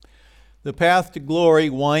The path to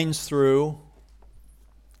glory winds through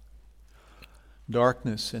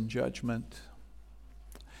darkness and judgment.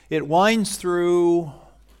 It winds through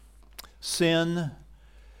sin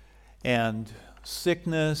and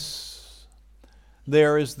sickness.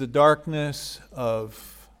 There is the darkness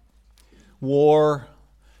of war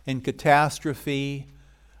and catastrophe,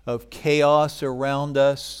 of chaos around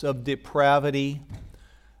us, of depravity,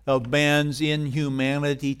 of man's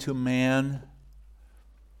inhumanity to man.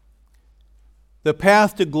 The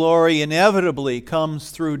path to glory inevitably comes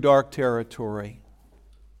through dark territory.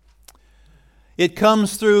 It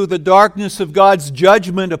comes through the darkness of God's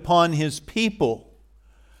judgment upon His people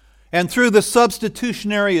and through the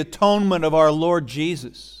substitutionary atonement of our Lord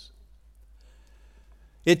Jesus.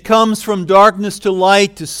 It comes from darkness to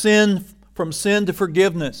light, to sin, from sin to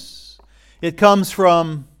forgiveness. It comes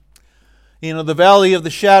from, the valley of the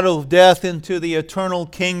shadow of death into the eternal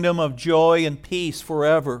kingdom of joy and peace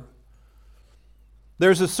forever.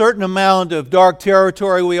 There's a certain amount of dark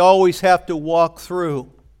territory we always have to walk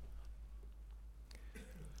through.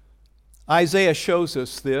 Isaiah shows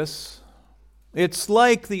us this. It's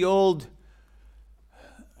like the old,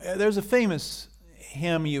 there's a famous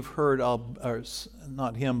hymn you've heard, or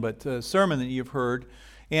not hymn, but a sermon that you've heard,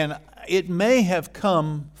 and it may have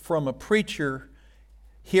come from a preacher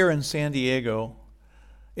here in San Diego.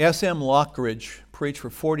 S.M. Lockridge preached for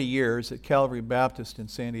 40 years at Calvary Baptist in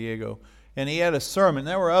San Diego, and he had a sermon.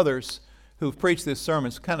 There were others who've preached this sermon.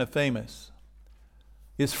 It's kind of famous.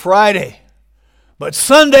 It's Friday, but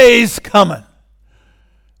Sunday's coming.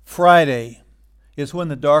 Friday is when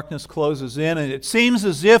the darkness closes in, and it seems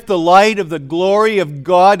as if the light of the glory of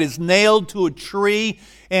God is nailed to a tree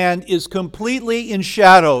and is completely in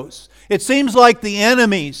shadows. It seems like the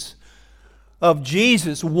enemies of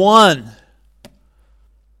Jesus won.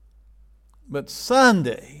 But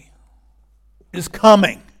Sunday is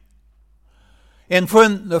coming. And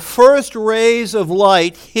when the first rays of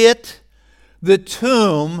light hit the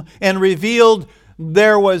tomb and revealed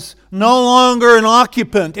there was no longer an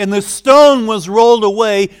occupant and the stone was rolled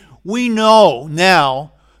away, we know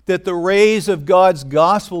now that the rays of God's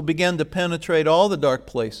gospel began to penetrate all the dark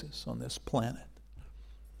places on this planet.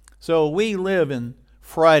 So we live in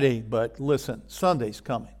Friday, but listen, Sunday's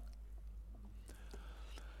coming.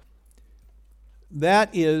 That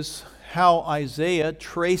is how Isaiah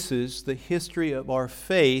traces the history of our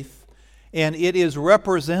faith, and it is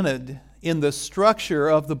represented in the structure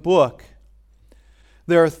of the book.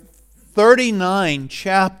 There are 39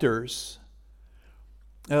 chapters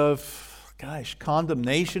of,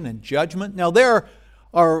 condemnation and judgment. Now there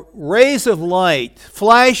are rays of light,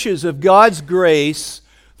 flashes of God's grace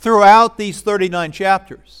throughout these 39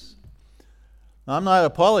 chapters. I'm not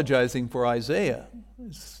apologizing for Isaiah.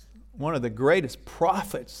 It's one of the greatest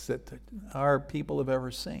prophets that our people have ever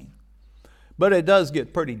seen. But it does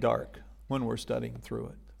get pretty dark when we're studying through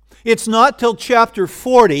it. It's not till chapter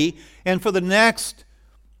 40, and for the next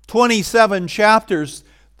 27 chapters,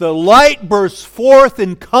 the light bursts forth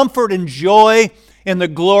in comfort and joy in the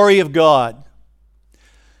glory of God.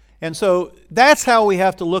 And so that's how we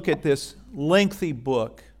have to look at this lengthy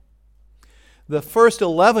book. The first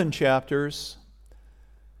 11 chapters,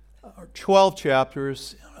 or 12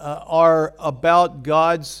 chapters, are about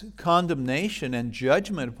God's condemnation and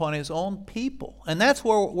judgment upon His own people. And that's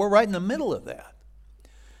where we're right in the middle of that.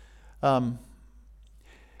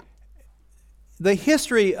 The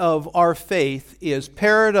history of our faith is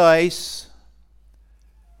paradise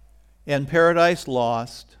and paradise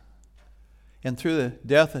lost, and through the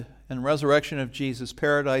death and resurrection of Jesus,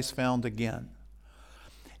 paradise found again.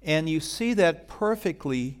 And you see that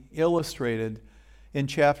perfectly illustrated in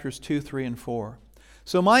chapters 2, 3, and 4.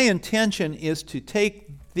 So my intention is to take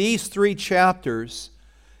these 3 chapters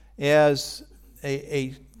as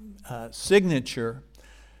a signature.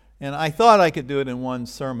 And I thought I could do it in one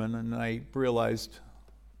sermon, and I realized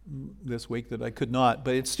this week that I could not,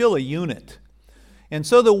 but it's still a unit. And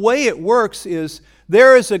so the way it works is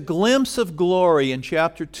there is a glimpse of glory in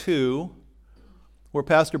chapter 2, where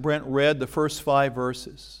Pastor Brent read the first 5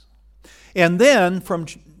 verses. And then from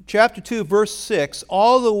chapter 2, verse 6,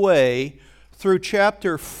 all the way through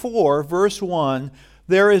chapter 4, verse 1,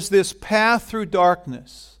 there is this path through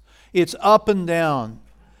darkness. It's up and down.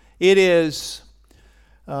 It is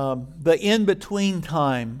the in-between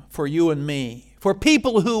time for you and me. For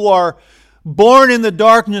people who are born in the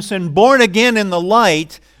darkness and born again in the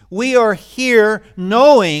light, we are here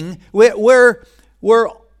knowing we're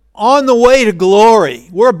on the way to glory.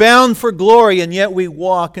 We're bound for glory, and yet we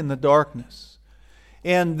walk in the darkness.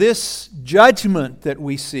 And this judgment that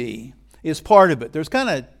we see is part of it. There's kind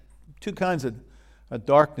of 2 kinds of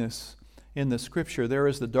darkness in the Scripture. There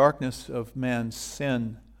is the darkness of man's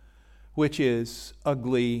sin, which is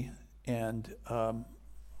ugly and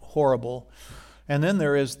horrible. And then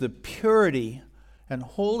there is the purity and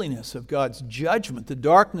holiness of God's judgment, the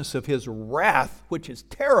darkness of His wrath, which is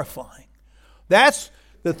terrifying. That's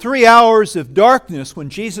the 3 hours of darkness when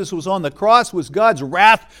Jesus was on the cross, was God's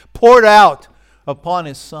wrath poured out upon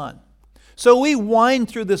His Son. So we wind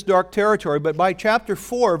through this dark territory, but by chapter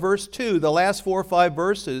 4, verse 2, the last 4 or 5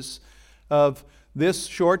 verses of this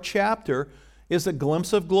short chapter is a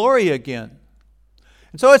glimpse of glory again.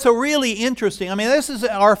 And so it's a really interesting, this is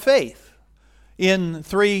our faith in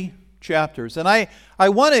 3 chapters. And I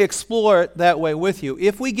want to explore it that way with you.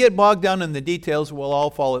 If we get bogged down in the details, we'll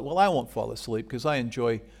all I won't fall asleep because I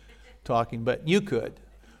enjoy talking, but you could.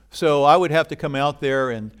 So I would have to come out there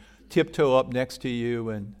and tiptoe up next to you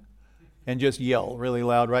and just yell really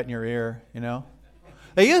loud right in your ear,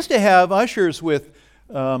 They used to have ushers with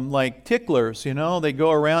like ticklers, They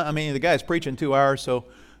go around. The guy's preaching 2 hours, so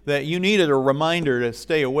that you needed a reminder to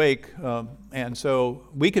stay awake, and so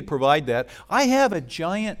we could provide that. I have a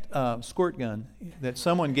giant squirt gun that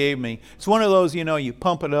someone gave me. It's one of those, you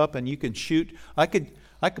pump it up and you can shoot. I could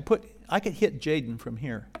hit Jaden from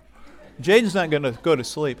here. Jaden's not going to go to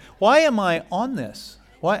sleep. Why am I on this?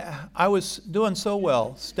 Why? I was doing so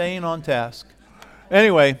well, staying on task.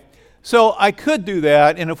 Anyway, so I could do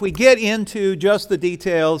that, and if we get into just the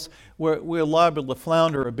details, we're liable to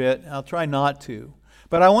flounder a bit. I'll try not to.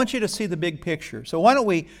 But I want you to see the big picture. So why don't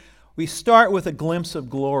we start with a glimpse of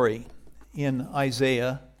glory in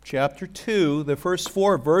Isaiah chapter 2. The first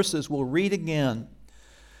 4 verses we'll read again.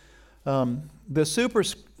 The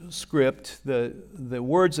superscript, the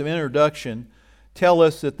words of introduction, tell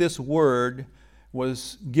us that this word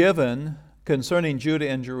was given concerning Judah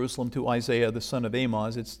and Jerusalem to Isaiah, the son of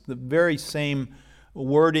Amoz. It's the very same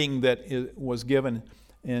wording that was given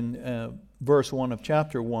in verse 1 of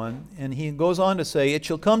chapter 1. And he goes on to say, "It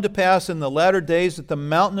shall come to pass in the latter days that the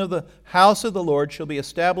mountain of the house of the Lord shall be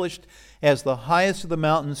established as the highest of the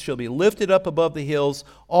mountains, shall be lifted up above the hills.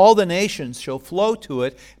 All the nations shall flow to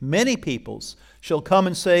it. Many peoples shall come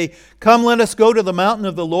and say, Come, let us go to the mountain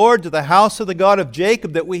of the Lord, to the house of the God of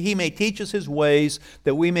Jacob, that He may teach us His ways,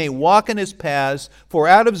 that we may walk in His paths. For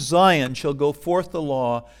out of Zion shall go forth the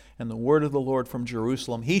law, and the word of the Lord from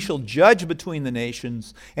Jerusalem. He shall judge between the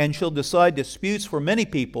nations, and shall decide disputes for many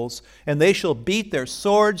peoples, and they shall beat their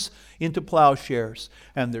swords into plowshares,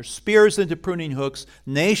 and their spears into pruning hooks.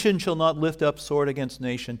 Nation shall not lift up sword against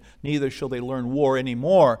nation, neither shall they learn war any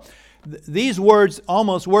more." These words,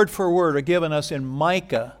 almost word for word, are given us in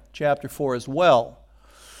Micah chapter 4 as well.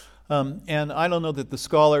 And I don't know that the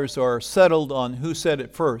scholars are settled on who said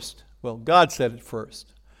it first. Well, God said it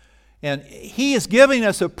first. And He is giving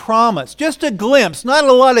us a promise, just a glimpse, not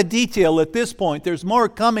a lot of detail at this point. There's more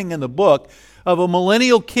coming in the book, of a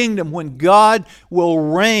millennial kingdom when God will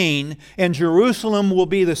reign and Jerusalem will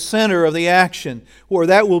be the center of the action, or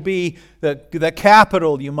that will be the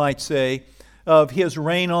capital, you might say, of His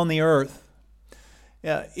reign on the earth.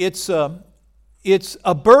 It's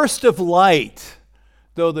a burst of light,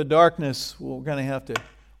 though the darkness, we're going to have to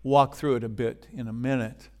walk through it a bit in a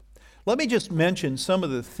minute. Let me just mention some of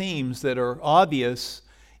the themes that are obvious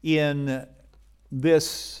in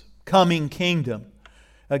this coming kingdom.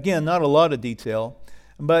 Again, not a lot of detail,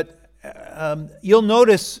 but you'll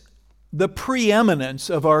notice the preeminence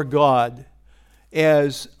of our God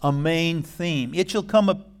as a main theme. It shall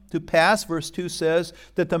come to pass, verse 2 says,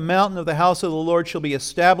 that the mountain of the house of the Lord shall be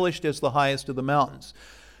established as the highest of the mountains.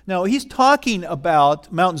 Now, he's talking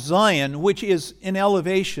about Mount Zion, which is in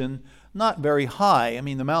elevation not very high.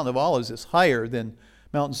 The Mountain of Olives is higher than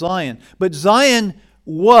Mount Zion. But Zion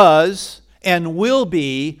was and will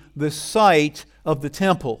be the site of the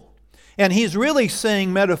temple. And he's really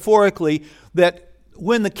saying metaphorically that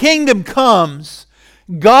when the kingdom comes,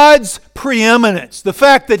 God's preeminence, the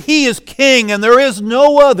fact that He is king and there is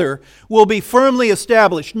no other, will be firmly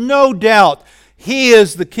established. No doubt He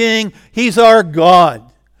is the king. He's our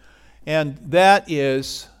God. And that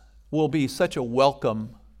will be such a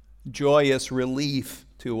welcome, joyous relief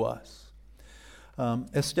to us.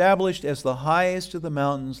 Established as the highest of the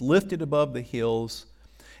mountains, lifted above the hills.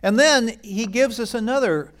 And then he gives us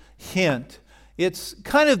another hint. It's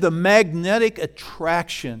kind of the magnetic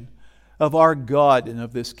attraction of our God and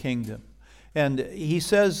of this kingdom. And he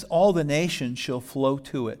says all the nations shall flow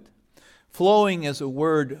to it. Flowing is a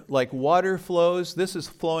word like water flows. This is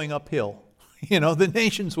flowing uphill. The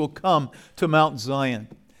nations will come to Mount Zion.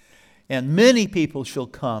 And many people shall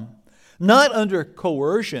come, not under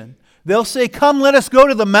coercion. They'll say, Come, let us go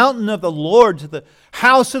to the mountain of the Lord, to the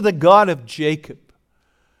house of the God of Jacob.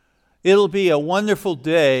 It'll be a wonderful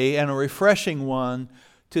day and a refreshing one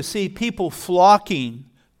to see people flocking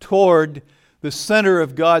toward the center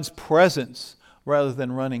of God's presence rather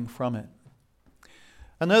than running from it.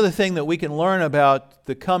 Another thing that we can learn about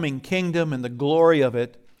the coming kingdom and the glory of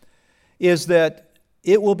it is that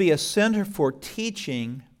it will be a center for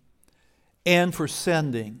teaching and for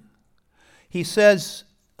sending. He says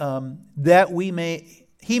that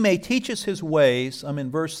He may teach us His ways, I'm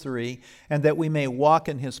in verse 3, and that we may walk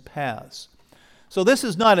in His paths. So this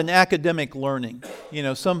is not an academic learning.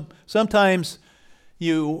 Sometimes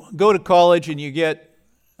you go to college and you get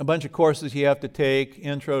a bunch of courses you have to take,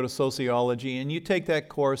 intro to sociology, and you take that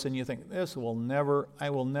course and you think, I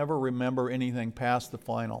will never remember anything past the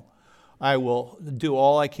final. I will do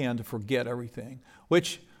all I can to forget everything,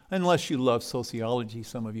 which, unless you love sociology,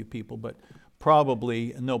 some of you people, but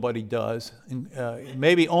probably nobody does.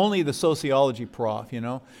 Maybe only the sociology prof,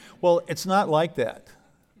 Well, it's not like that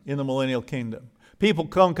in the millennial kingdom. People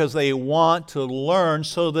come because they want to learn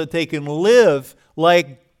so that they can live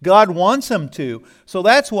like God wants them to. So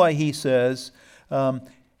that's why he says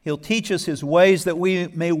He'll teach us His ways that we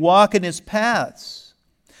may walk in His paths.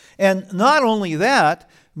 And not only that,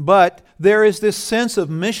 but there is this sense of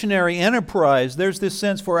missionary enterprise. There's this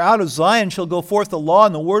sense, for out of Zion shall go forth the law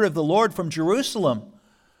and the word of the Lord from Jerusalem.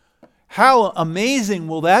 How amazing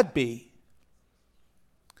will that be?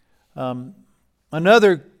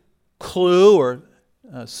 Another clue or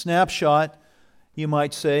snapshot, you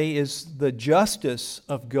might say, is the justice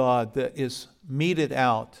of God that is meted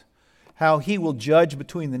out. How He will judge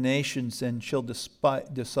between the nations and shall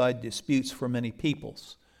decide disputes for many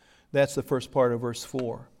peoples. That's the first part of verse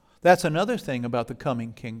 4. That's another thing about the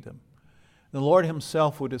coming kingdom. The Lord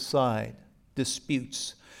Himself will decide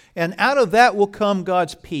disputes. And out of that will come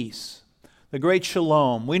God's peace, the great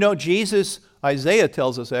shalom. We know Jesus, Isaiah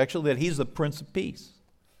tells us actually, that He's the Prince of Peace.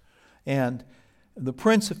 And the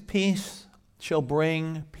Prince of Peace shall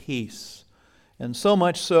bring peace. And so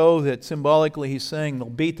much so that symbolically He's saying they'll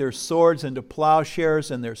beat their swords into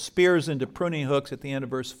plowshares and their spears into pruning hooks at the end of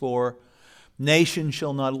verse 4. Nation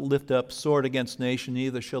shall not lift up sword against nation,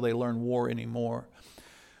 neither shall they learn war anymore.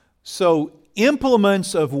 So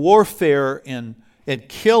implements of warfare and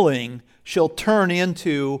killing shall turn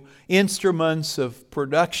into instruments of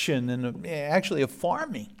production and actually of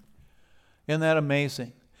farming. Isn't that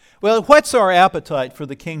amazing? Well, what's our appetite for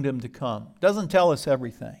the kingdom to come? Doesn't tell us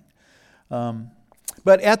everything.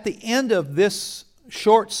 But at the end of this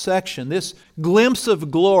short section, this glimpse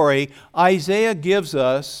of glory, Isaiah gives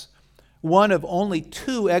us one of only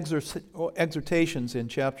two exhortations in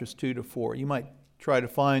chapters 2 to 4. You might try to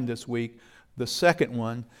find this week the second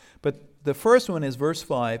one. But the first one is verse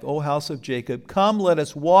 5, O house of Jacob, come, let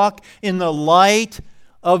us walk in the light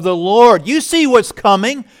of the Lord. You see what's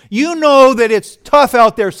coming. You know that it's tough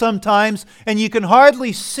out there sometimes, and you can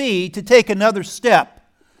hardly see to take another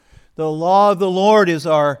step. The law of the Lord is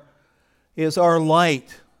our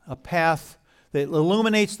light, a path that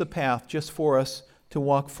illuminates the path just for us to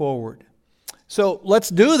walk forward. So let's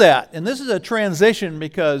do that. And this is a transition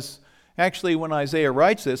because actually when Isaiah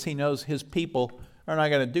writes this, he knows his people are not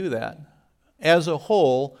going to do that. As a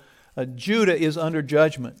whole, Judah is under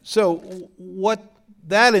judgment. So what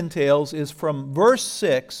that entails is from verse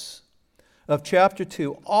 6 of chapter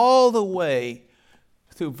 2 all the way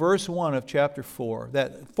through verse 1 of chapter 4,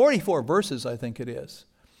 that 44 verses I think it is,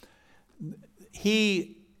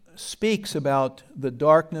 he speaks about the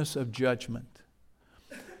darkness of judgment.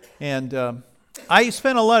 And I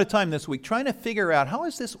spent a lot of time this week trying to figure out how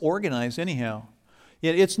is this organized anyhow.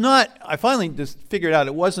 It's not, I finally just figured out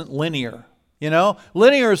it wasn't linear.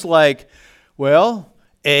 Linear is like, well,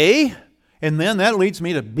 A, and then that leads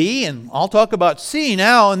me to B, and I'll talk about C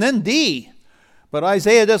now, and then D. But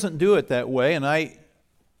Isaiah doesn't do it that way, and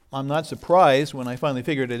I'm not surprised when I finally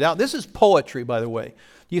figured it out. This is poetry, by the way.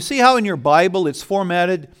 Do you see how in your Bible it's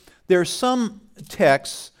formatted? There's some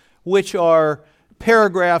texts which are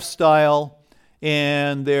paragraph style,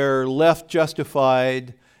 and they're left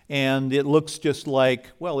justified, and it looks just like,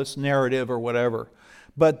 well, it's narrative or whatever.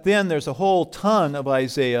 But then there's a whole ton of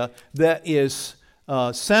Isaiah that is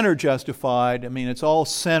center justified. I mean, it's all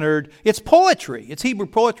centered. It's poetry. It's Hebrew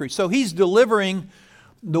poetry. So he's delivering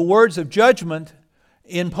the words of judgment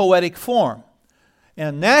in poetic form.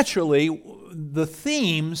 And naturally, the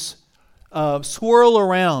themes swirl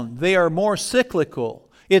around. They are more cyclical.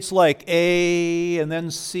 It's like A, and then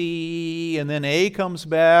C, and then A comes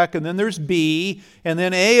back, and then there's B, and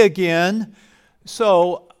then A again.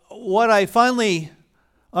 So what I finally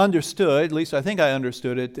understood, at least I think I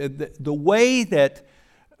understood it, the way that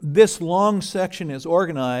this long section is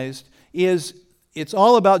organized is it's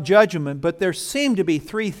all about judgment, but there seem to be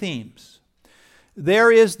three themes.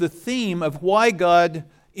 There is the theme of why God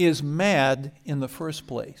is mad in the first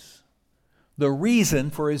place. The reason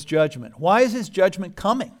for his judgment. Why is his judgment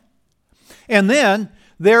coming? And then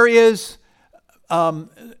there is,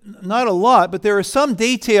 not a lot, but there is some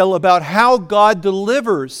detail about how God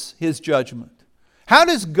delivers his judgment. How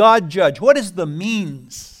does God judge? What is the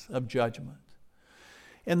means of judgment?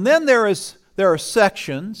 And then there are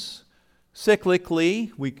sections,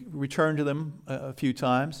 cyclically, we return to them a few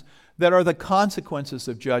times, that are the consequences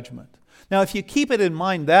of judgment. Now, if you keep it in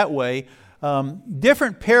mind that way,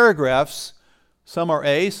 different paragraphs, some are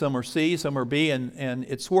A, some are C, some are B, and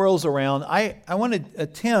it swirls around. I want to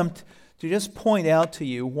attempt to just point out to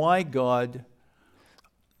you why God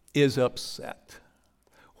is upset.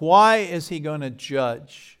 Why is he going to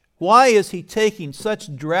judge? Why is he taking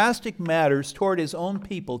such drastic matters toward his own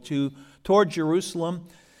people, toward Jerusalem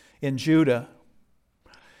and Judah?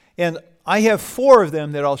 And I have 4 of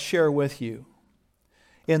them that I'll share with you.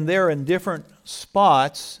 And they're in different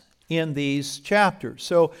spots in these chapters.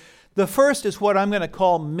 So the first is what I'm going to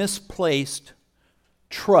call misplaced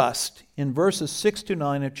trust in verses 6 to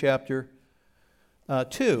 9 of chapter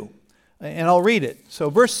 2. And I'll read it. So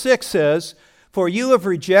verse 6 says, "For you have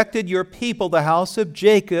rejected your people, the house of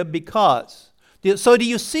Jacob, because." So do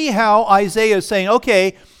you see how Isaiah is saying,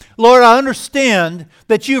 okay, Lord, I understand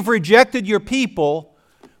that you've rejected your people.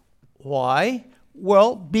 Why?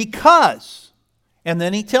 Well, because. And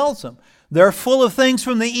then he tells them, they're full of things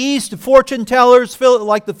from the east, fortune tellers,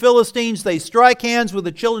 like the Philistines. They strike hands with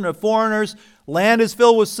the children of foreigners. Land is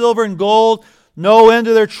filled with silver and gold. No end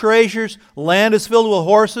to their treasures. Land is filled with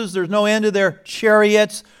horses. There's no end to their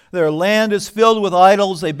chariots. Their land is filled with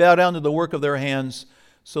idols. They bow down to the work of their hands,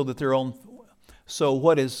 so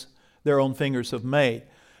what is their own fingers have made.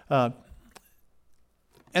 In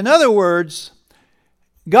other words,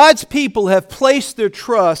 God's people have placed their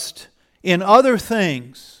trust in other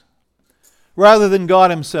things rather than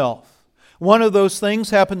God himself. One of those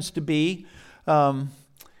things happens to be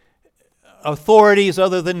authorities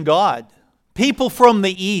other than God. People from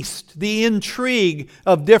the East, the intrigue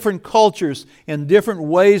of different cultures and different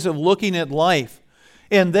ways of looking at life.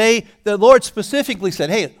 And the Lord specifically said,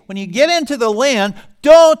 hey, when you get into the land,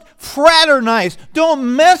 don't fraternize.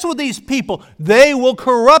 Don't mess with these people. They will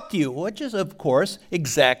corrupt you, which is, of course,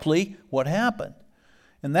 exactly what happened.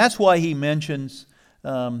 And that's why he mentions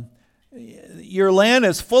your land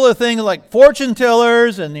is full of things like fortune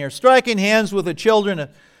tellers, and you're striking hands with the children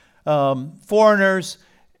of foreigners.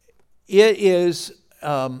 It is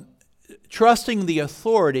trusting the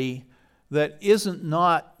authority that isn't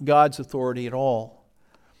not God's authority at all.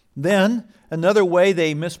 Then, another way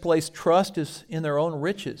they misplace trust is in their own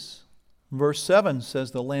riches. Verse 7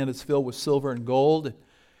 says the land is filled with silver and gold.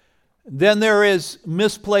 Then there is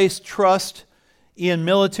misplaced trust in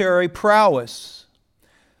military prowess.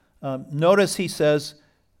 Notice he says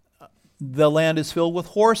the land is filled with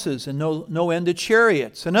horses and no end to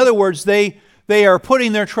chariots. In other words, they are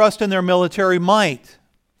putting their trust in their military might.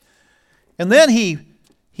 And then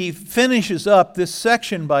he finishes up this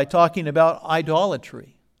section by talking about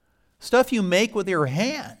idolatry. Stuff you make with your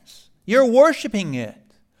hands. You're worshiping it.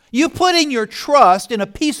 You putting your trust in a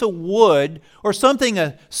piece of wood or something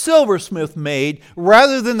a silversmith made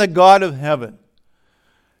rather than the God of heaven.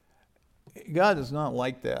 God is not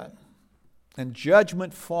like that. And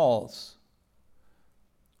judgment falls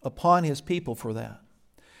upon his people for that.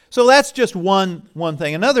 So that's just one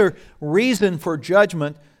thing. Another reason for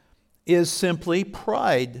judgment is simply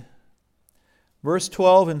pride. Verse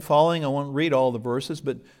 12 and following, I won't read all the verses,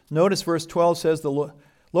 but notice verse 12 says, the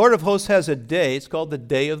Lord of hosts has a day, it's called the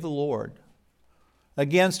day of the Lord,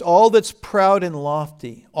 against all that's proud and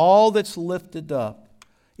lofty, all that's lifted up,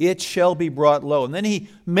 it shall be brought low. And then he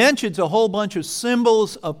mentions a whole bunch of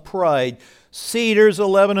symbols of pride. Cedars of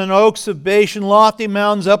Lebanon, oaks of Bashan, lofty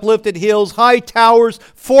mountains, uplifted hills, high towers,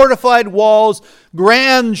 fortified walls,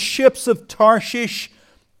 grand ships of Tarshish.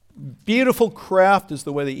 Beautiful craft is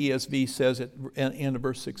the way the ESV says it at the end of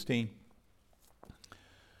verse 16.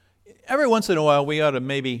 Every once in a while we ought to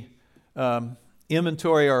maybe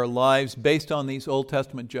inventory our lives based on these Old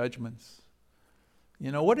Testament judgments.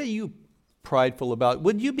 You know, what are you prideful about?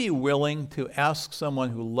 Would you be willing to ask someone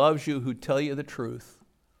who loves you, who tell you the truth?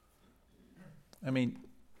 I mean,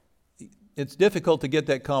 it's difficult to get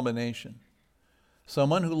that combination.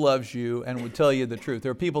 Someone who loves you and would tell you the truth.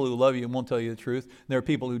 There are people who love you and won't tell you the truth. There are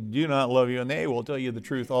people who do not love you and they will tell you the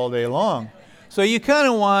truth all day long. So you kind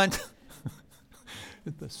of want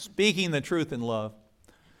speaking the truth in love.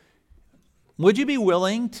 Would you be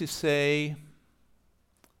willing to say,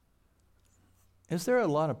 Is there a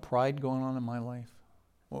lot of pride going on in my life?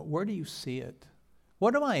 Where do you see it?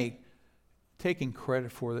 What am I taking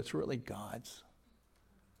credit for that's really God's?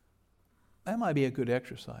 That might be a good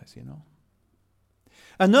exercise, you know.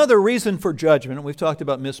 Another reason for judgment, we've talked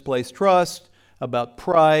about misplaced trust, about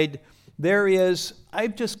pride. There is,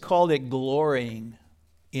 I've just called it glorying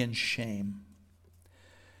in shame.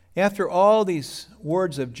 After all these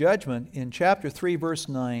words of judgment, in chapter 3, verse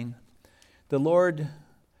 9, the Lord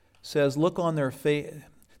says, the look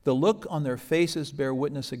on their faces bear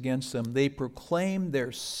witness against them. They proclaim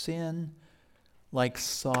their sin like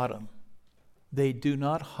Sodom. They do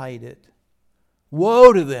not hide it.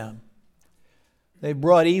 Woe to them! They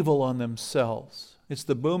brought evil on themselves. It's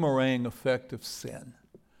the boomerang effect of sin.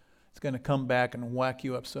 It's going to come back and whack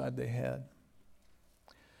you upside the head.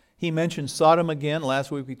 He mentioned Sodom again.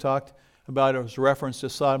 Last week we talked about his reference to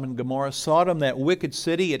Sodom and Gomorrah. Sodom, that wicked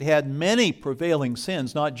city, it had many prevailing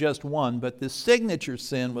sins, not just one, but the signature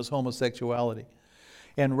sin was homosexuality.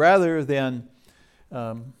 And rather than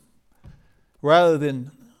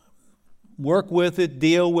work with it,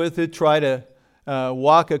 deal with it, try to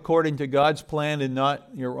walk according to God's plan and not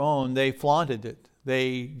your own, they flaunted it.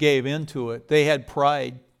 They gave into it. They had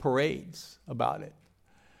pride parades about it.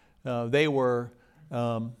 They were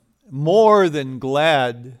more than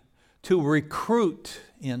glad to recruit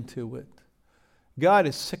into it. God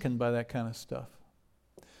is sickened by that kind of stuff.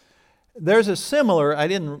 There's a similar, I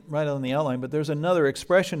didn't write it on the outline, but there's another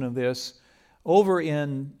expression of this over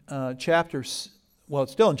in it's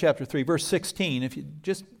still in chapter 3, verse 16. If you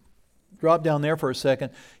just drop down there for a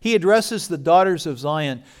second. He addresses the daughters of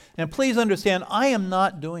Zion. And please understand, I am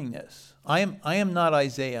not doing this. I am not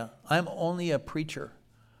Isaiah. I'm only a preacher.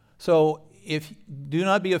 So do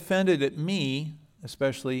not be offended at me,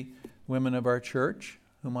 especially women of our church,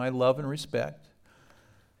 whom I love and respect.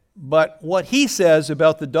 But what he says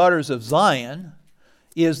about the daughters of Zion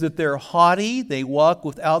is that they're haughty, they walk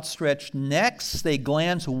with outstretched necks, they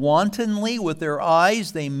glance wantonly with their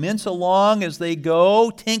eyes, they mince along as they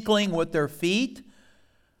go, tinkling with their feet.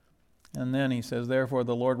 And then he says, therefore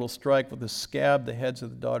the Lord will strike with a scab the heads of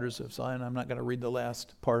the daughters of Zion. I'm not going to read the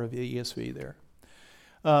last part of the ESV there.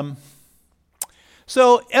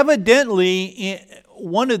 So evidently,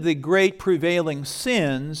 one of the great prevailing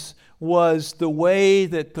sins was the way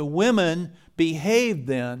that the women behaved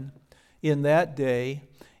then in that day.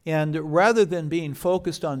 And rather than being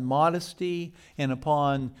focused on modesty and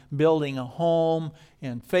upon building a home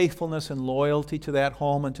and faithfulness and loyalty to that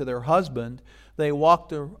home and to their husband, they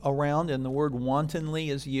walked around, and the word wantonly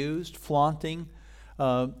is used, flaunting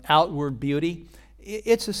outward beauty.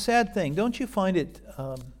 It's a sad thing. Don't you find it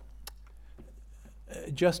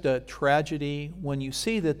just a tragedy when you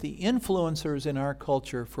see that the influencers in our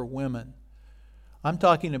culture for women, I'm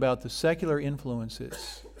talking about the secular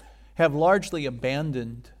influences, have largely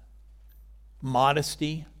abandoned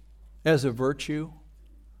modesty as a virtue.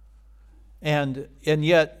 And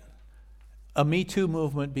yet a Me Too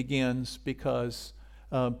movement begins because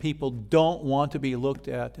people don't want to be looked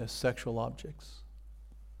at as sexual objects.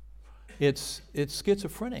 It's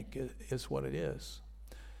schizophrenic is what it is.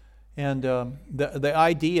 And the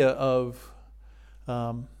idea of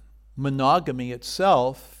monogamy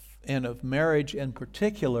itself and of marriage in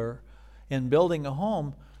particular and building a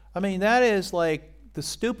home, I mean, that is like the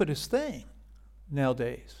stupidest thing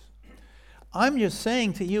nowadays. I'm just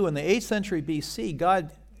saying to you, in the 8th century BC,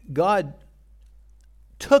 God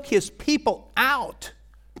took his people out,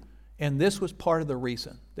 and this was part of the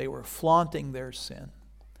reason. They were flaunting their sin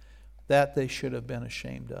that they should have been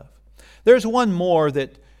ashamed of. There's one more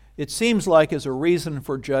that it seems like is a reason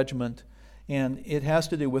for judgment, and it has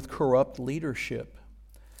to do with corrupt leadership.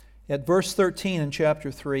 At verse 13 in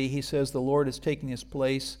chapter 3, he says the Lord is taking his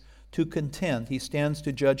place to contend. He stands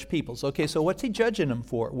to judge peoples. Okay, so what's he judging them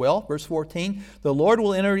for? Well, verse 14, the Lord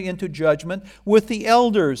will enter into judgment with the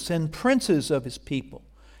elders and princes of his people.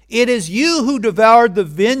 It is you who devoured the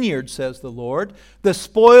vineyard, says the Lord. The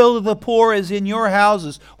spoil of the poor is in your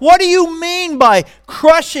houses. What do you mean by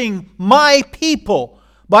crushing my people,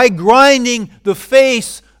 by grinding the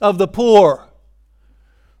face of the poor?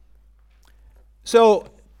 So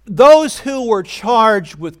those who were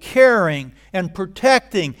charged with caring and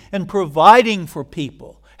protecting and providing for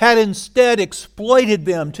people had instead exploited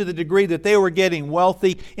them to the degree that they were getting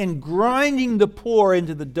wealthy and grinding the poor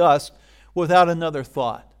into the dust without another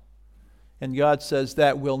thought. And God says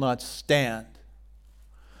that will not stand.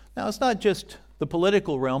 Now, it's not just the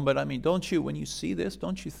political realm, but I mean, when you see this,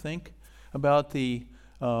 don't you think about the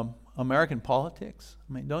American politics?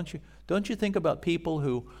 I mean, don't you think about people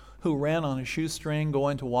who who ran on a shoestring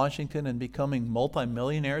going to Washington and becoming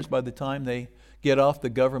multimillionaires by the time they get off the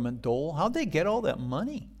government dole? How'd they get all that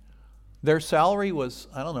money? Their salary was,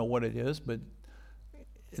 I don't know what it is, but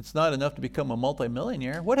it's not enough to become a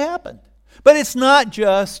multimillionaire. What happened? But it's not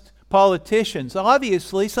just politicians.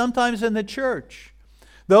 Obviously, sometimes in the church,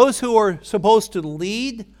 those who are supposed to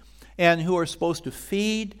lead and who are supposed to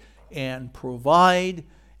feed and provide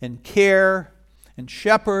and care and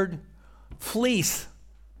shepherd fleece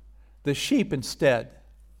the sheep instead.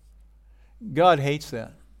 God hates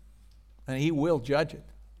that, and He will judge it.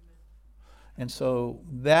 And so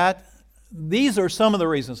these are some of the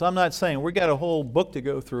reasons. I'm not saying we've got a whole book to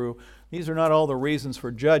go through. These are not all the reasons for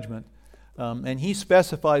judgment. And He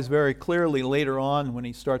specifies very clearly later on when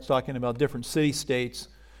He starts talking about different city-states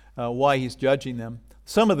why He's judging them.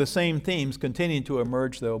 Some of the same themes continue to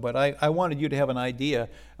emerge, though, but I wanted you to have an idea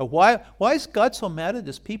of why is God so mad at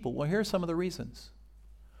His people? Well, here are some of the reasons.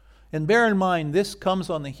 And bear in mind, this comes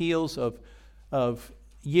on the heels of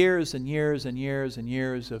years and years and years and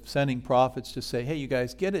years of sending prophets to say, hey, you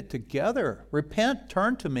guys, get it together. Repent,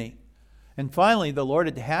 turn to me. And finally, the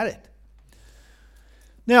Lord had it.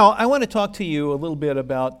 Now, I want to talk to you a little bit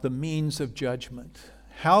about the means of judgment,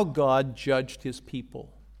 how God judged His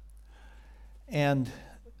people. And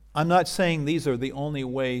I'm not saying these are the only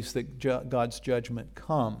ways that God's judgment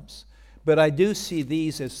comes, but I do see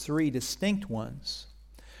these as three distinct ones.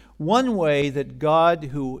 One way that God,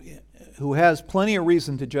 who has plenty of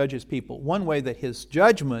reason to judge His people, one way that His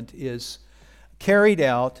judgment is carried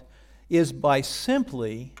out is by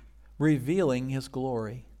simply revealing His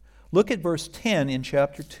glory. Look at verse 10 in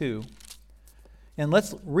chapter 2. And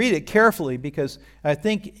let's read it carefully because I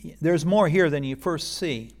think there's more here than you first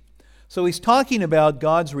see. So he's talking about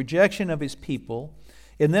God's rejection of His people.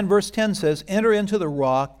 And then verse 10 says, enter into the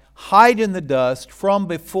rock, hide in the dust from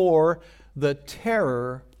before the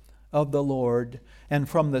terror of the Lord and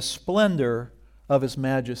from the splendor of His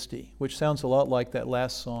majesty, which sounds a lot like that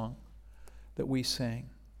last song that we sang.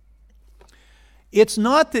 It's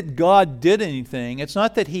not that God did anything. It's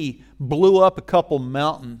not that He blew up a couple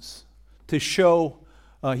mountains to show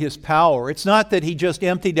His power. It's not that He just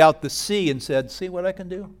emptied out the sea and said, see what I can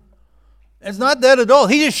do? It's not that at all.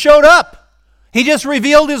 He just showed up. He just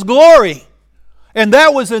revealed His glory. And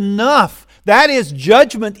that was enough. That is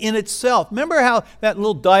judgment in itself. Remember how that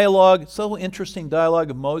little dialogue, so interesting dialogue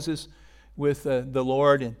of Moses with the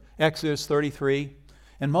Lord in Exodus 33?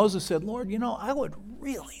 And Moses said, Lord, I would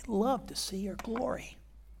really love to see your glory.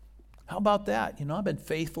 How about that? I've been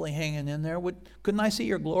faithfully hanging in there. Couldn't I see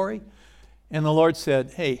your glory? And the Lord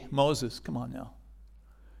said, hey, Moses, come on now.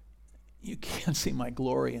 You can't see my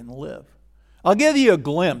glory and live. I'll give you a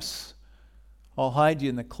glimpse. I'll hide you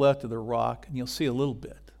in the cleft of the rock, and you'll see a little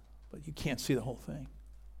bit. But you can't see the whole thing.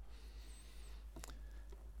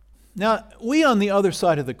 Now, we on the other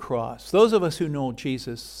side of the cross, those of us who know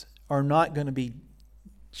Jesus, are not going to be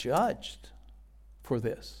judged for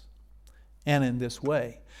this and in this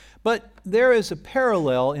way. But there is a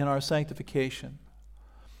parallel in our sanctification.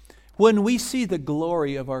 When we see the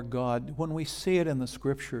glory of our God, when we see it in the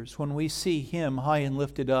Scriptures, when we see Him high and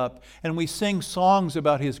lifted up, and we sing songs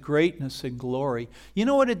about His greatness and glory, you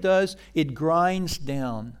know what it does? It grinds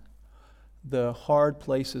down the hard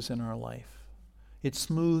places in our life. It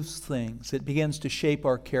smooths things. It begins to shape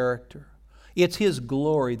our character. It's His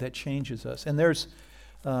glory that changes us. And there's,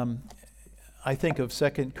 I think of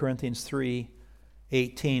 2 Corinthians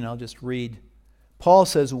 3:18. I'll just read. Paul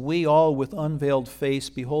says, we all with unveiled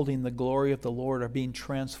face, beholding the glory of the Lord, are being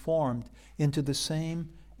transformed into the same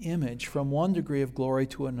image from one degree of glory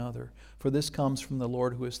to another. For this comes from the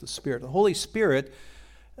Lord who is the Spirit. The Holy Spirit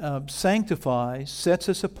sanctifies, sets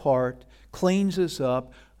us apart, cleans us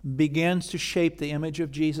up, begins to shape the image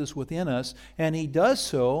of Jesus within us, and He does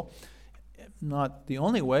so, not the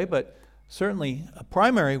only way, but certainly a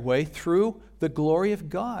primary way, through the glory of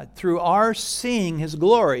God, through our seeing His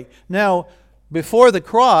glory. Now, before the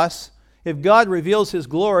cross, if God reveals His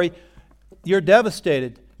glory, you're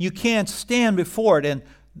devastated. You can't stand before it. And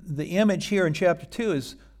the image here in chapter 2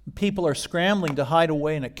 is people are scrambling to hide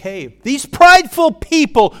away in a cave. These prideful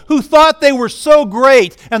people who thought they were so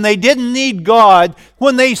great and they didn't need God,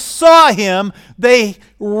 when they saw Him, they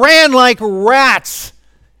ran like rats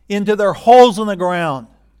into their holes in the ground.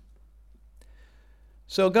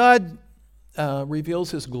 So God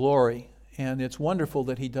reveals His glory, and it's wonderful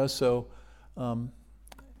that He does so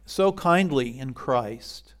so kindly in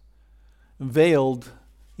Christ, veiled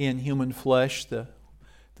in human flesh, the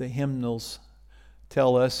hymnals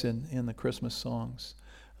tell us in the Christmas songs,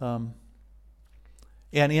 and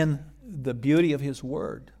in the beauty of His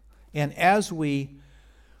Word. And as we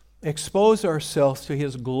expose ourselves to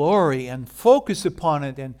His glory and focus upon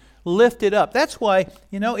it and lift it up. That's why,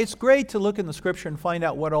 it's great to look in the Scripture and find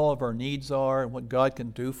out what all of our needs are and what God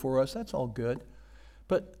can do for us. That's all good.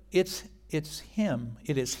 But it's Him.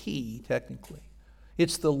 It is He, technically.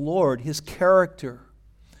 It's the Lord, His character,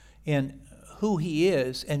 and who He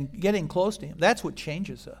is, and getting close to Him. That's what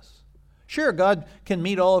changes us. Sure, God can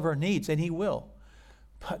meet all of our needs, and He will.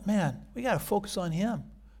 But man, we got to focus on Him.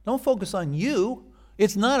 Don't focus on you.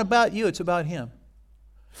 It's not about you, it's about Him.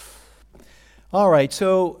 All right,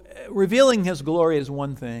 so revealing His glory is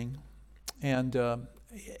one thing, and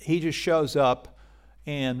He just shows up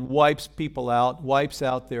and wipes people out, wipes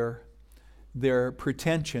out their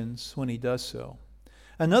pretensions when He does so.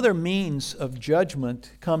 Another means of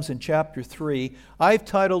judgment comes in chapter 3. I've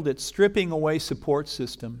titled it Stripping Away Support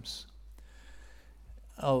Systems.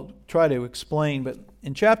 I'll try to explain, but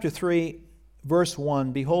in chapter 3, verse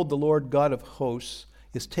 1, behold, the Lord God of hosts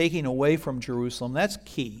is taking away from Jerusalem. That's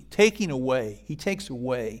key. Taking away. He takes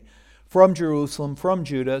away from Jerusalem, from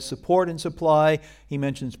Judah, support and supply. He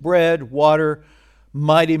mentions bread, water,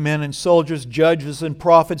 mighty men and soldiers, judges and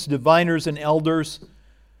prophets, diviners and elders,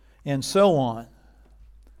 and so on.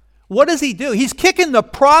 What does He do? He's kicking the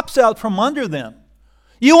props out from under them.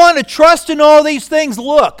 You want to trust in all these things?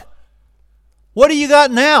 Look. What do you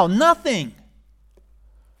got now? Nothing.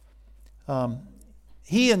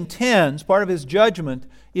 He intends, part of His judgment,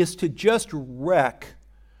 is to just wreck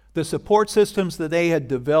the support systems that they had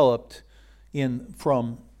developed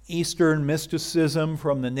from Eastern mysticism,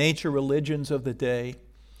 from the nature religions of the day,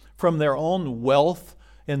 from their own wealth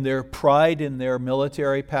and their pride in their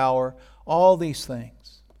military power, all these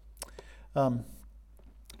things.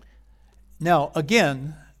 Now,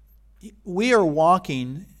 again, we are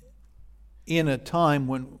walking in a time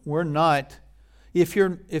when we're not, if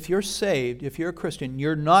you're saved, if you're a Christian,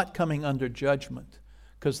 you're not coming under judgment,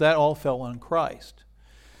 because that all fell on Christ.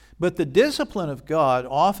 But the discipline of God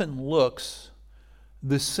often looks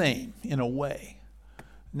the same in a way.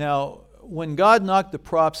 Now, when God knocked the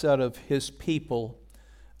props out of His people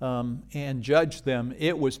and judged them,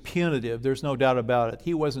 it was punitive. There's no doubt about it.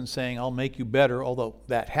 He wasn't saying, I'll make you better, although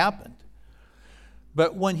that happened.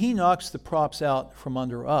 But when He knocks the props out from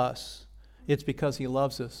under us, it's because He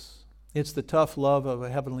loves us. It's the tough love of a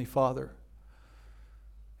Heavenly Father.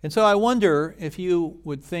 And so I wonder if you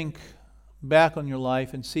would think back on your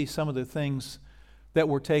life and see some of the things that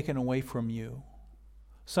were taken away from you,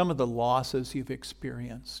 some of the losses you've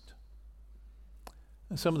experienced,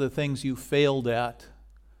 some of the things you failed at,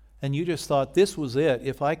 and you just thought, this was it.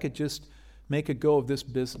 If I could just make a go of this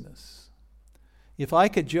business, if I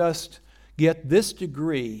could just get this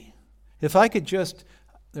degree, if I could just,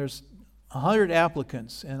 there's 100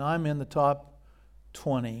 applicants and I'm in the top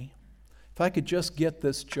 20, if I could just get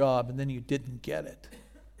this job, and then you didn't get it.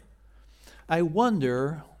 I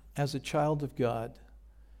wonder, as a child of God,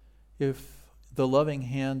 if the loving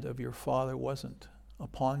hand of your Father wasn't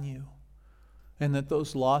upon you, and that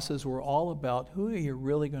those losses were all about who are you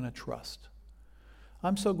really going to trust.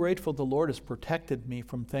 I'm so grateful the Lord has protected me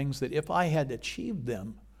from things that if I had achieved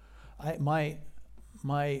them, my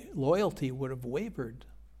loyalty would have wavered.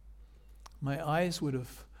 My eyes would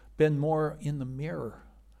have been more in the mirror,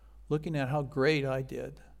 looking at how great I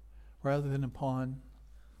did, rather than upon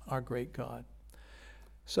our great God.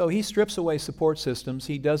 So He strips away support systems.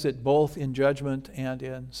 He does it both in judgment and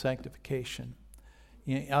in sanctification,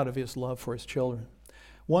 out of His love for His children.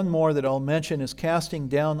 One more that I'll mention is casting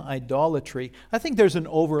down idolatry. I think there's an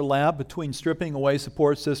overlap between stripping away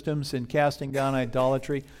support systems and casting down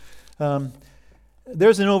idolatry.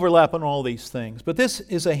 There's an overlap on all these things. But this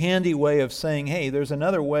is a handy way of saying, hey, there's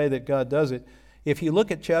another way that God does it. If you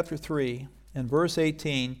look at chapter 3 and verse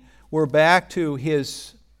 18, we're back to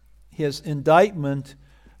His indictment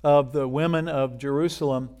of the women of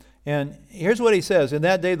Jerusalem. And here's what He says. In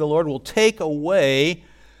that day the Lord will take away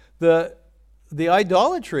the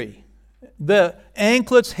idolatry. The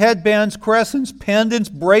anklets, headbands, crescents, pendants,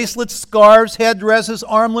 bracelets, scarves, headdresses,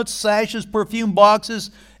 armlets, sashes, perfume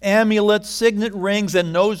boxes, amulets, signet rings,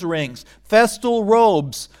 and nose rings, festal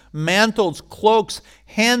robes, mantles, cloaks,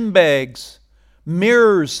 handbags,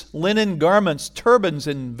 mirrors, linen garments, turbans,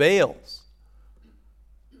 and veils.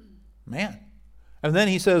 Man. And then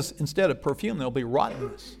He says, instead of perfume, there'll be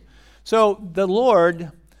rottenness. So the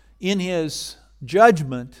Lord, in His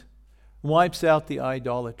judgment, wipes out the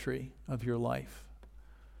idolatry of your life.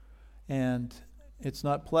 And it's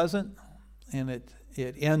not pleasant, and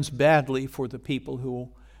it ends badly for the people who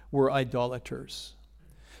were idolaters.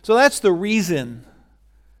 So that's the reason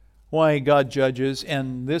why God judges,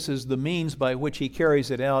 and this is the means by which He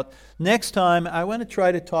carries it out. Next time, I want to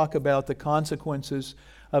try to talk about the consequences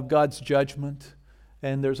of God's judgment.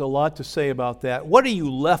 And there's a lot to say about that. What are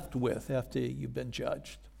you left with after you've been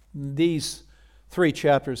judged? These 3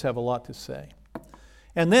 chapters have a lot to say.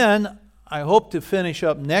 And then I hope to finish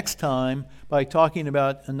up next time by talking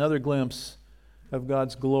about another glimpse of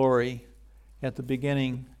God's glory at the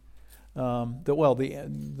beginning,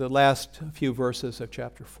 the last few verses of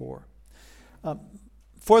chapter 4.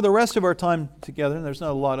 For the rest of our time together, and there's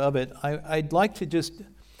not a lot of it, I'd like to just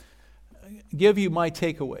give you my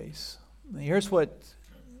takeaways. Here's what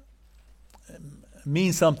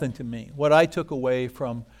means something to me, what I took away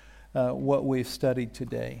from what we've studied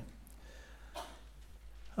today.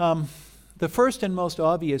 The first and most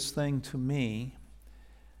obvious thing to me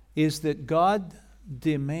is that God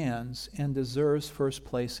demands and deserves first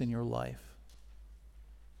place in your life.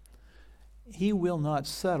 He will not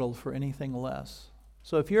settle for anything less.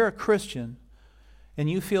 So if you're a Christian and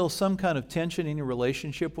you feel some kind of tension in your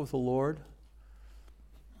relationship with the Lord,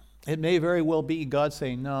 it may very well be God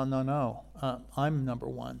saying, no, I'm number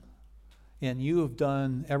one. And you have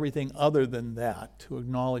done everything other than that to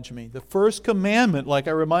acknowledge me. The first commandment, like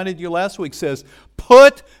I reminded you last week, says,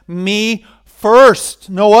 put me first,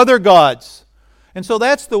 no other gods. And so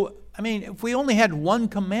if we only had one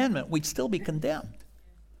commandment, we'd still be condemned.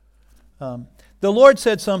 The Lord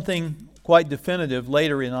said something quite definitive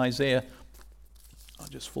later in Isaiah. I'll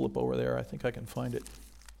just flip over there. I think I can find it.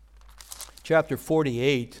 Chapter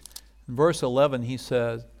 48, verse 11, he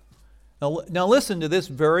says, now listen to this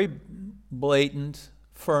very blatant,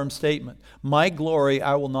 firm statement. My glory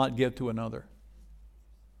I will not give to another.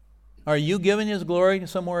 Are you giving His glory to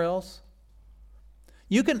somewhere else?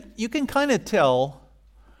 You can kind of tell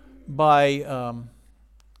by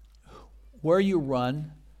where you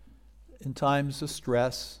run in times of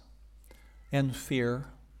stress and fear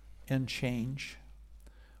and change.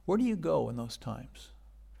 Where do you go in those times?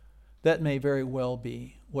 That may very well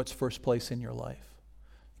be what's first place in your life.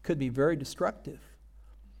 It could be very destructive.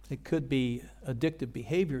 It could be addictive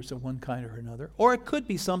behaviors of one kind or another. Or it could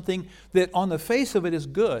be something that on the face of it is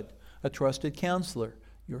good. A trusted counselor,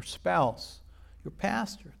 your spouse, your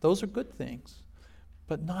pastor. Those are good things.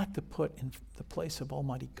 But not to put in the place of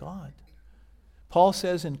Almighty God. Paul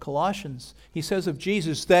says in Colossians, he says of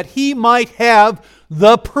Jesus that He might have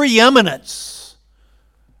the preeminence.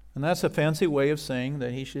 And that's a fancy way of saying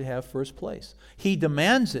that He should have first place. He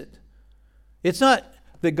demands it. It's not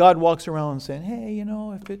that God walks around and saying, hey,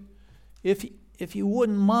 if you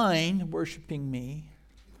wouldn't mind worshiping me.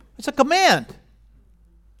 It's a command.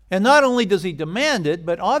 And not only does He demand it,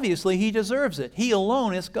 but obviously He deserves it. He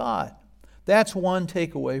alone is God. That's one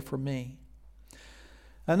takeaway for me.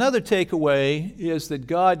 Another takeaway is that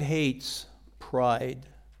God hates pride,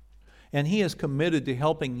 and He is committed to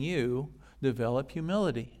helping you develop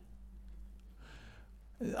humility.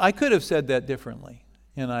 I could have said that differently,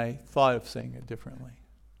 and I thought of saying it differently.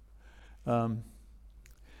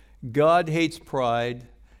 God hates pride,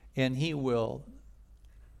 and He will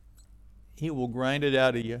grind it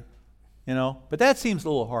out of you, But that seems a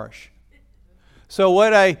little harsh. So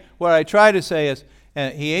what I try to say is,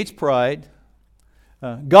 He hates pride.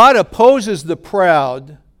 God opposes the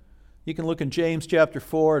proud. You can look in James chapter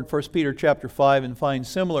 4 and 1 Peter chapter 5 and find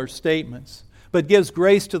similar statements. But gives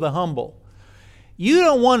grace to the humble. You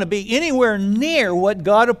don't want to be anywhere near what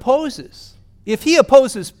God opposes. If He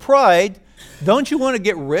opposes pride, don't you want to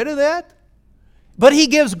get rid of that? But He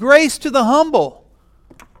gives grace to the humble.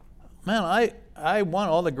 Man, I want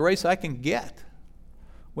all the grace I can get,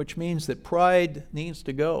 which means that pride needs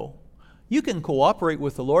to go. You can cooperate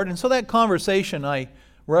with the Lord. And so that conversation I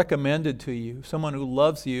recommended to you, someone who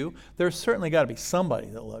loves you, there's certainly got to be somebody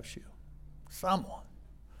that loves you. Someone.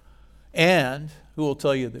 And who will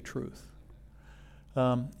tell you the truth.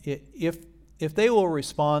 If they will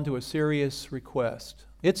respond to a serious request,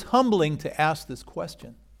 it's humbling to ask this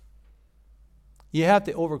question. You have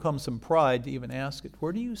to overcome some pride to even ask it.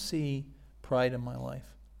 Where do you see pride in my life?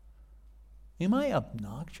 Am I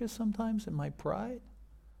obnoxious sometimes in my pride?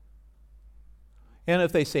 And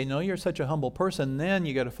if they say, no, you're such a humble person, then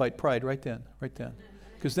you got to fight pride right then.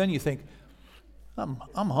 Because then you think, I'm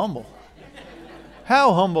humble.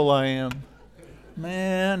 How humble I am.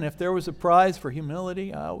 Man, if there was a prize for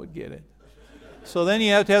humility, I would get it. So then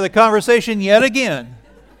you have to have the conversation yet again.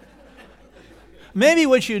 Maybe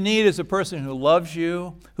what you need is a person who loves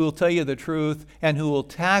you, who will tell you the truth, and who will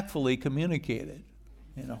tactfully communicate it.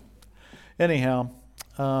 Anyhow,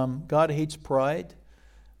 God hates pride,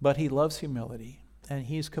 but He loves humility. And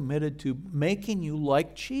He's committed to making you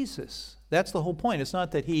like Jesus. That's the whole point. It's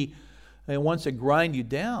not that He wants to grind you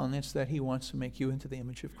down. It's that He wants to make you into the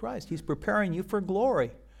image of Christ. He's preparing you for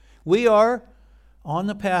glory. We are on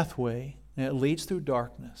the pathway And it leads through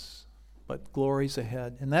darkness, but glory's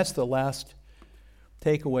ahead. And that's the last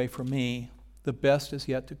takeaway for me. The best is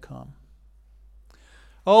yet to come.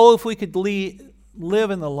 Oh, if we could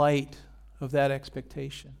live in the light of that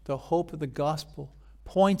expectation. The hope of the gospel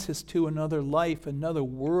points us to another life, another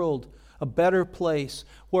world, a better place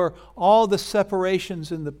where all the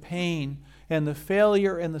separations and the pain and the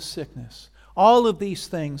failure and the sickness, all of these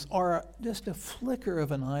things are just a flicker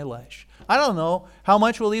of an eyelash. I don't know how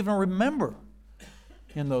much we'll even remember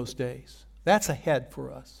in those days. That's ahead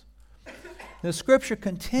for us. The Scripture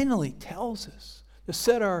continually tells us to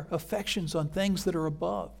set our affections on things that are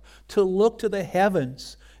above, to look to the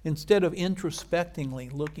heavens instead of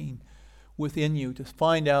introspectingly looking within you to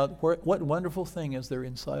find out what wonderful thing is there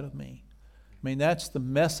inside of me. I mean, that's the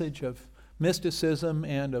message of mysticism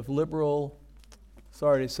and of liberal,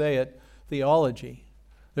 sorry to say it, theology.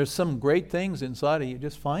 There's some great things inside of you.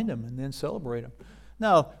 Just find them and then celebrate them.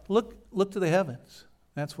 Now, look to the heavens.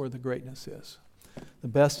 That's where the greatness is. The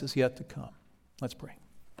best is yet to come. Let's pray.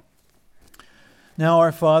 Now,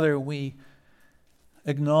 our Father, we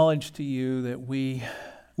acknowledge to you that we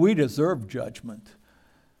deserve judgment.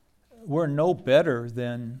 We're no better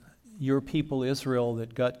than your people Israel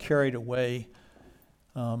that got carried away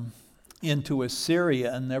into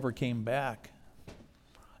Assyria and never came back.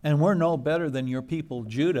 And we're no better than your people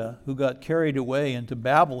Judah who got carried away into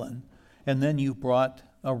Babylon and then you brought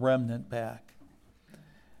a remnant back.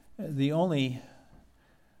 The only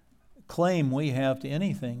claim we have to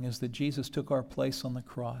anything is that Jesus took our place on the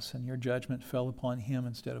cross and your judgment fell upon him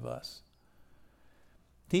instead of us.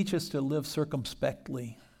 Teach us to live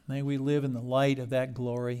circumspectly. May we live in the light of that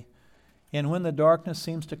glory. And when the darkness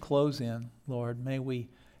seems to close in, Lord, may we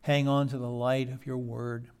hang on to the light of your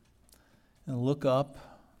word and look up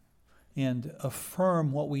and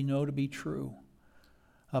affirm what we know to be true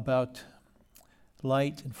about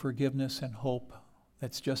light and forgiveness and hope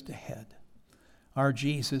that's just ahead. Our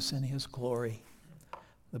Jesus and his glory.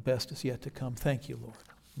 The best is yet to come. Thank you, Lord.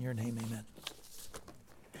 In your name, amen.